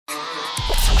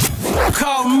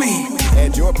call me.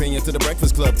 Add your opinion to the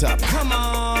Breakfast Club topic. Come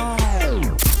on.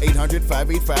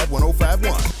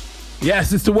 800-585-1051.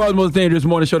 Yes, it's the world's most dangerous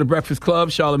morning show, The Breakfast Club.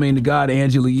 Charlamagne the God,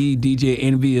 Angela Yee, DJ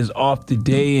Envy is off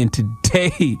today, and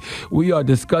today we are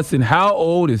discussing how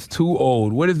old is too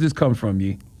old. Where does this come from,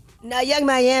 Yee? Now, Young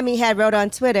Miami had wrote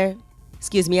on Twitter,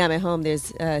 excuse me, I'm at home,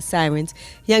 there's sirens.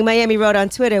 Young Miami wrote on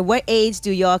Twitter, what age do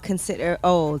y'all consider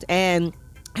old? And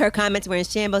her comments were in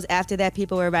shambles. After that,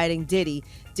 people were writing Diddy.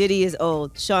 Diddy is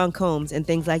old, Sean Combs, and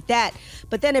things like that.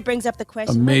 But then it brings up the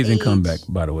question, amazing comeback,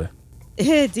 by the way.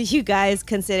 Do you guys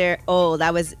consider old?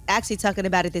 I was actually talking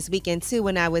about it this weekend, too,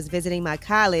 when I was visiting my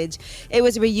college. It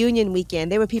was reunion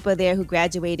weekend. There were people there who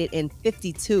graduated in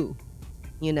 52,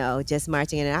 you know, just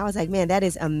marching in. And I was like, man, that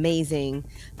is amazing.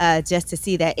 Just to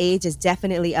see that age is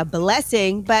definitely a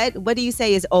blessing. But what do you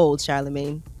say is old,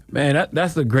 Charlamagne? Man,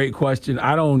 that's a great question.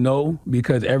 I don't know,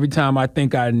 because every time I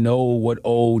think I know what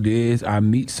old is, I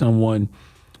meet someone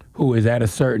who is at a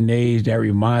certain age that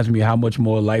reminds me how much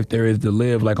more life there is to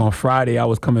live. Like on Friday, I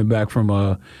was coming back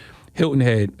from Hilton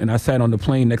Head, and I sat on the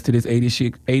plane next to this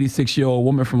 86-year-old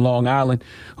woman from Long Island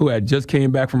who had just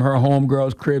came back from her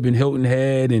homegirl's crib in Hilton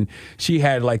Head, and she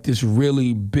had like this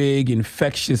really big,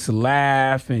 infectious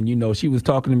laugh, and, you know, she was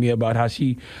talking to me about how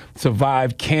she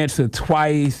survived cancer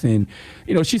twice, and,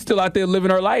 you know, she's still out there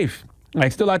living her life.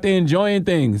 Like, still out there enjoying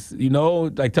things, you know,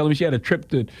 like telling me she had a trip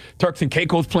to Turks and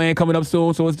Caicos plane coming up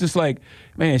soon. So it's just like,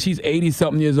 man, she's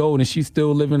 80-something years old and she's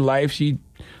still living life. She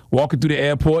walking through the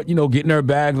airport, you know, getting her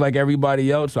bags like everybody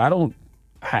else. So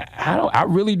I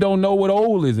really don't know what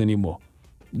old is anymore,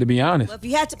 to be honest. Well, if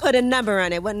you had to put a number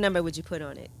on it, what number would you put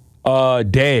on it?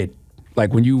 Dead.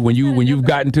 Like when you've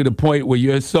gotten to the point where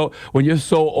you're so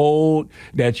old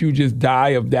that you just die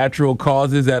of natural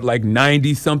causes at like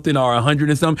 90-something or 100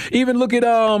 and something. Even look at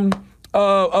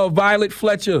Violet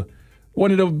Fletcher,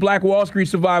 one of the Black Wall Street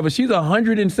survivors. She's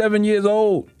 107 years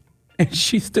old. And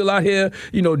she's still out here,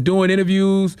 you know, doing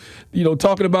interviews, you know,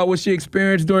 talking about what she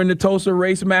experienced during the Tulsa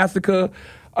Race Massacre.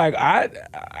 Like, I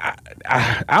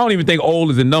don't even think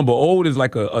old is a number. Old is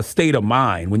like a state of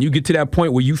mind. When you get to that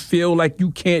point where you feel like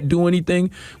you can't do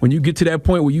anything, when you get to that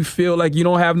point where you feel like you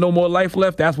don't have no more life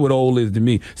left, that's what old is to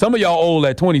me. Some of y'all old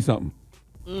at 20-something.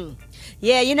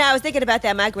 Yeah, you know, I was thinking about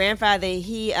that. My grandfather,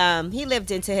 he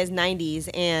lived into his 90s,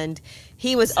 and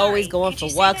he was always going for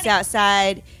walks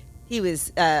outside. He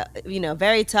was, you know,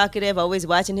 very talkative, always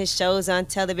watching his shows on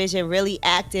television, really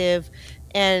active.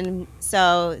 And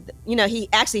so, you know, he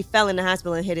actually fell in the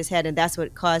hospital and hit his head, and that's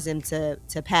what caused him to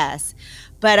pass.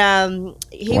 But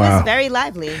he was very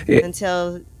lively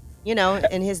until, you know,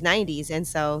 in his 90s. And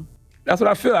so that's what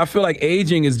I feel. I feel like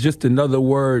aging is just another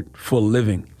word for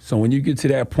living. So when you get to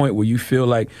that point where you feel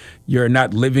like you're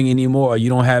not living anymore or you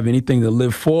don't have anything to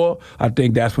live for, I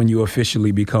think that's when you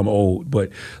officially become old. But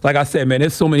like I said, man,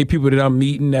 there's so many people that I'm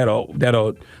meeting that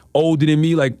are older than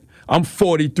me. Like, I'm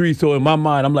 43, so in my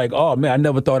mind, I'm like, oh, man, I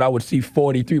never thought I would see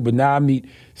 43. But now I meet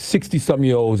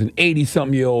 60-something-year-olds and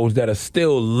 80-something-year-olds that are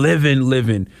still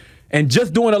living, and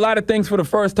just doing a lot of things for the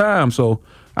first time. So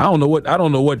I don't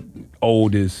know what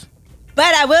old is.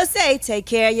 But I will say, take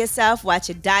care of yourself, watch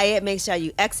your diet, make sure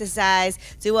you exercise,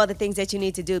 do all the things that you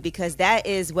need to do, because that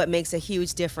is what makes a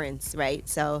huge difference, right?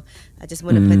 So I just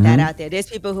want to put that out there. There's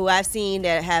people who I've seen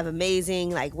that have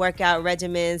amazing like workout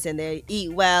regimens, and they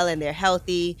eat well and they're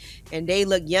healthy, and they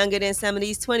look younger than some of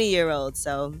these 20-year-olds.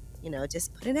 So, you know,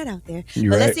 just putting that out there.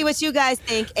 But let's see what you guys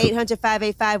think.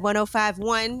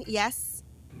 800-585-1051. Yes?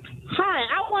 Hi,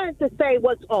 I wanted to say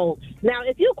what's old. Now,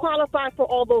 if you qualify for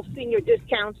all those senior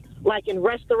discounts, like in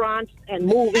restaurants and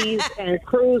movies and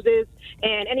cruises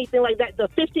and anything like that, the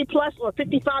 50-plus or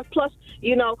 55-plus,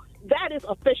 you know, that is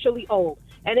officially old.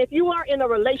 And if you are in a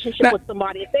relationship with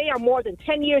somebody, if they are more than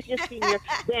 10 years your senior,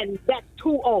 then that's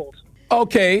too old.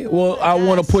 Okay, well, I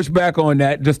want to push back on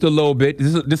that just a little bit.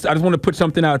 I just want to put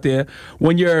something out there.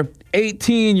 When you're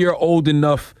 18, you're old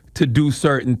enough to do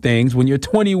certain things. When you're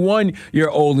 21, you're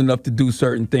old enough to do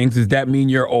certain things. Does that mean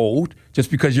you're old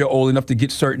just because you're old enough to get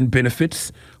certain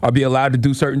benefits or be allowed to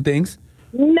do certain things?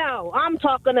 No, I'm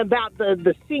talking about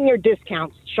the senior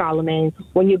discounts, Charlamagne.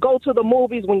 When you go to the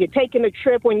movies, when you're taking a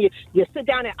trip, when you sit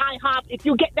down at IHOP, if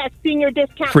you get that senior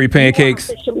discount, free pancakes.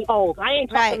 You are officially old. I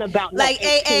ain't talking about like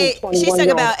AA. 18, She's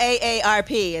talking about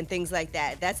AARP and things like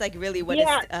that. That's like really what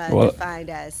it's defined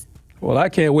as. Well, I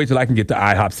can't wait till I can get the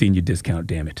IHOP senior discount,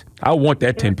 damn it. I want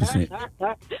that 10%.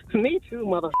 Me too,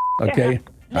 mother. Okay.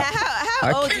 Now,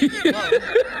 how old are you?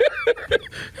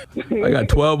 I got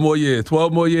 12 more years.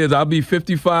 12 more years. I'll be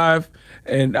 55,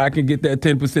 and I can get that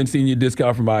 10% senior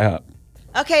discount from IHOP.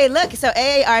 Okay, look, so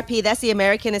AARP, that's the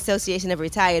American Association of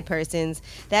Retired Persons.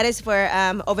 That is for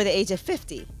over the age of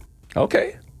 50.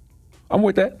 Okay. I'm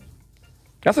with that.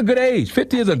 That's a good age.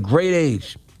 50 is a great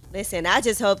age. Listen, I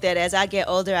just hope that as I get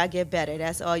older, I get better.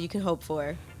 That's all you can hope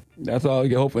for. That's all you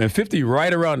can hope for. And 50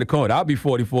 right around the corner. I'll be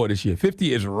 44 this year.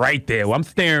 50 is right there. Well, I'm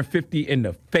staring 50 in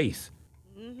the face.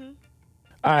 Mm-hmm.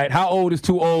 All right. How old is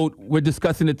too old? We're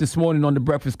discussing it this morning on The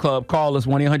Breakfast Club. Call us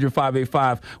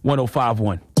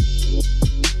 1-800-585-1051.